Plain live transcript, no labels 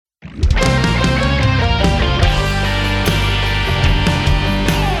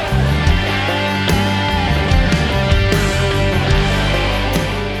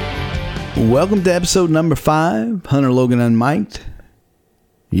Welcome to episode number 5, Hunter Logan Unmiked.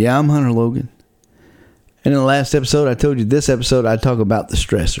 Yeah, I'm Hunter Logan. And in the last episode, I told you this episode I'd talk about the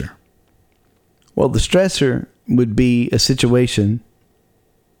stressor. Well, the stressor would be a situation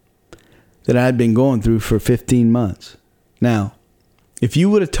that I'd been going through for 15 months. Now, if you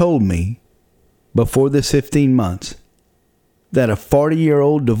would have told me before this 15 months that a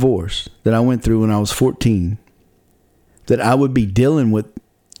 40-year-old divorce that I went through when I was 14, that I would be dealing with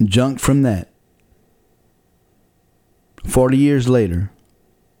junk from that 40 years later,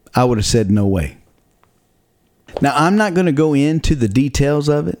 I would have said no way. Now, I'm not going to go into the details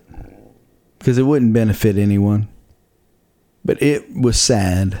of it because it wouldn't benefit anyone. But it was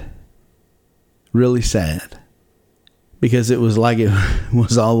sad. Really sad. Because it was like it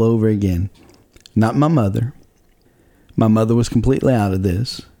was all over again. Not my mother. My mother was completely out of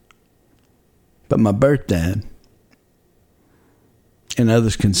this. But my birth dad and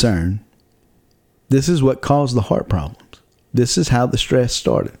others concerned, this is what caused the heart problems. This is how the stress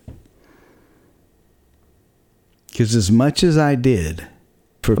started. Because as much as I did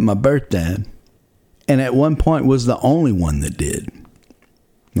for my birth dad, and at one point was the only one that did,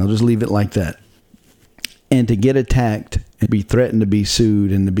 I'll just leave it like that, and to get attacked and be threatened to be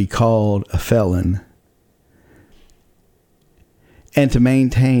sued and to be called a felon, and to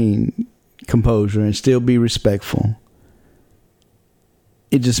maintain composure and still be respectful,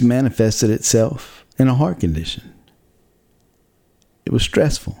 it just manifested itself in a heart condition. It was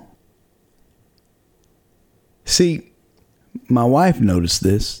stressful. See, my wife noticed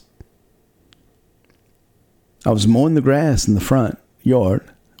this. I was mowing the grass in the front yard,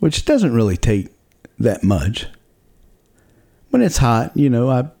 which doesn't really take that much. When it's hot,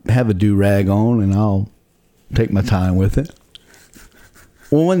 I have a do-rag on and I'll take my time with it.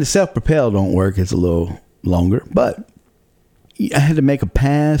 Well, when the self-propel don't work, it's a little longer, but I had to make a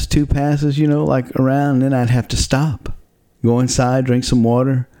pass, 2 passes, like around, and then I'd have to stop, go inside, drink some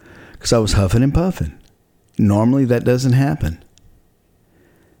water, because I was huffing and puffing. Normally that doesn't happen.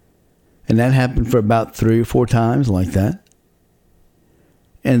 And that happened for about 3 or 4 times like that.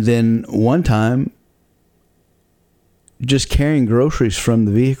 And then one time, just carrying groceries from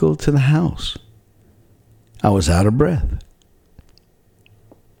the vehicle to the house, I was out of breath.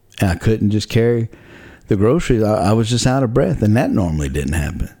 And I couldn't just carry the groceries. I was just out of breath, and that normally didn't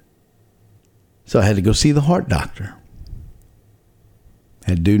happen. So I had to go see the heart doctor.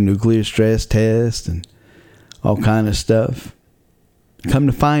 Had to do nuclear stress tests and all kind of stuff. Come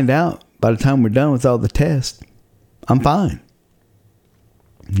to find out, by the time we're done with all the tests, I'm fine.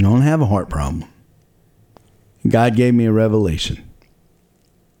 I don't have a heart problem. God gave me a revelation.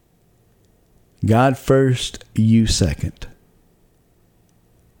 God first, you second.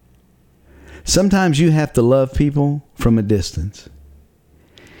 Sometimes you have to love people from a distance,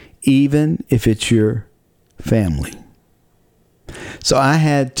 even if it's your family. So I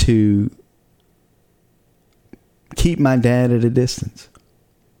had to keep my dad at a distance.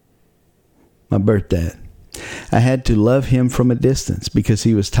 My birth dad. I had to love him from a distance because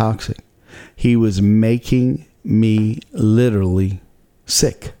he was toxic. He was making me literally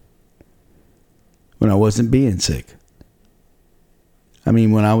sick when I wasn't being sick.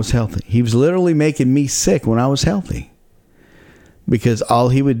 When I was healthy. He was literally making me sick when I was healthy. Because all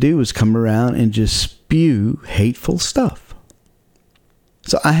he would do was come around and just spew hateful stuff.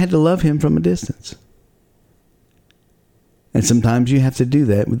 So I had to love him from a distance. And sometimes you have to do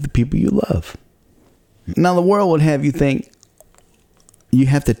that with the people you love. Now the world would have you think you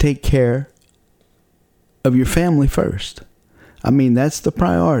have to take care of your family first. That's the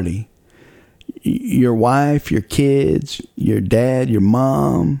priority. Your wife, your kids, your dad, your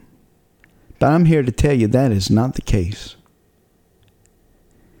mom. But I'm here to tell you that is not the case.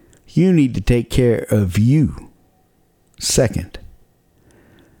 You need to take care of you second.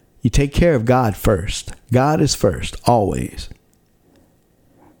 You take care of God first. God is first, always.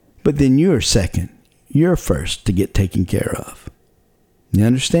 But then you're second. You're first to get taken care of. You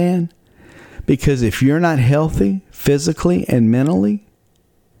understand? Because if you're not healthy physically and mentally,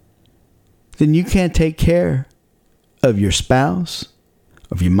 then you can't take care of your spouse,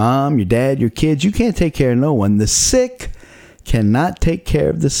 of your mom, your dad, your kids. You can't take care of no one. The sick cannot take care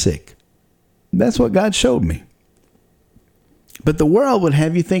of the sick. That's what God showed me. But the world would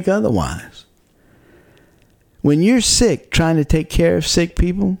have you think otherwise. When you're sick, trying to take care of sick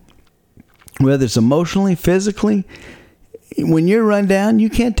people, whether it's emotionally, physically, when you're run down, you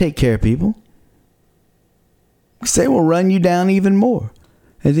can't take care of people. Because they will run you down even more.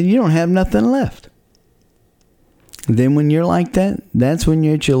 And then you don't have nothing left. And then when you're like that, that's when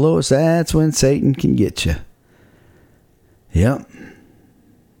you're at your lowest. That's when Satan can get you. Yep.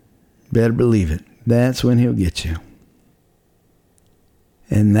 Better believe it. That's when he'll get you.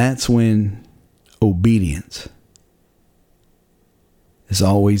 And that's when obedience is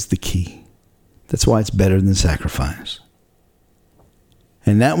always the key. That's why it's better than sacrifice.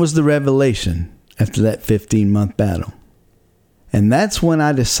 And that was the revelation after that 15-month battle. And that's when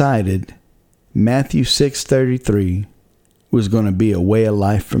I decided Matthew 6:33 was going to be a way of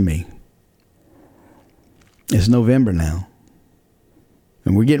life for me. It's November now.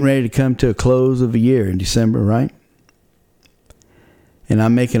 And we're getting ready to come to a close of a year in December, right? And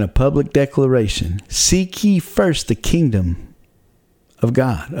I'm making a public declaration. Seek ye first the kingdom of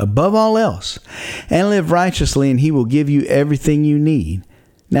God above all else, and live righteously, and he will give you everything you need.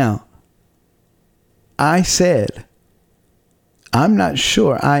 Now, I said, I'm not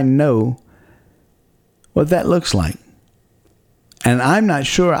sure I know what that looks like. And I'm not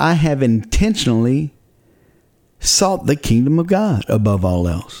sure I have intentionally sought the kingdom of God above all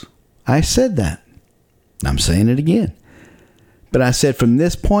else. I said that. I'm saying it again. But I said from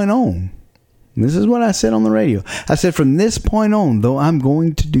this point on, this is what I said on the radio. I said from this point on, though, I'm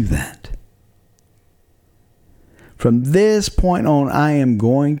going to do that. From this point on, I am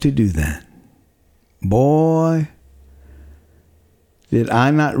going to do that. Boy, did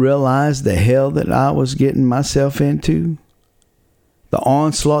I not realize the hell that I was getting myself into? The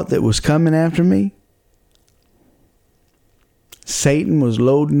onslaught that was coming after me? Satan was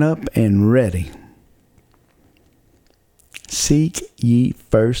loading up and ready. Seek ye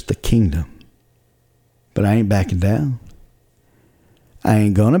first the kingdom. But I ain't backing down. I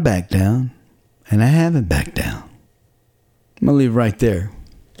ain't gonna back down. And I haven't backed down. I'm gonna leave right there.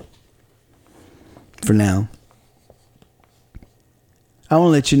 For now. I want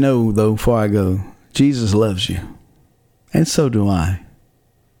to let you know, though, before I go, Jesus loves you. And so do I.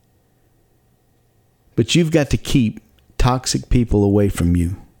 But you've got to keep toxic people away from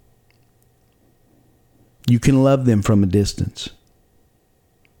you. You can love them from a distance.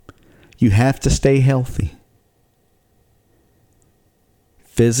 You have to stay healthy.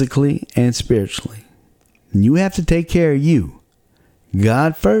 Physically and spiritually. And you have to take care of you.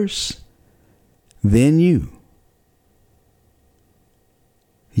 God first, then you.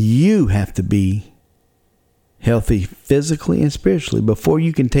 You have to be healthy physically and spiritually before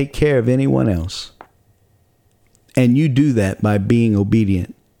you can take care of anyone else. And you do that by being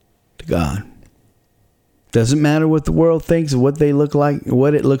obedient to God. Doesn't matter what the world thinks of what they look like,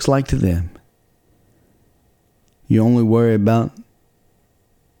 what it looks like to them. You only worry about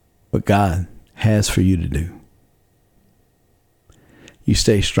what God has for you to do. You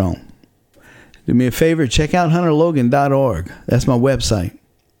stay strong. Do me a favor, check out hunterlogan.org. That's my website.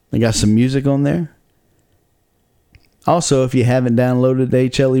 I got some music on there. Also, if you haven't downloaded the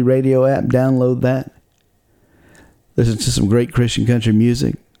HLE radio app, download that. Listen to some great Christian country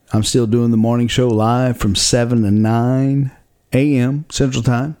music. I'm still doing the morning show live from 7 to 9 a.m. Central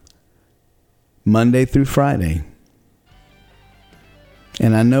Time, Monday through Friday.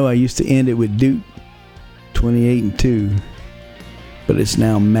 And I know I used to end it with Duke 28-2, but it's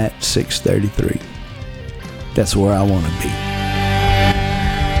now Matt 6:33. That's where I want to be.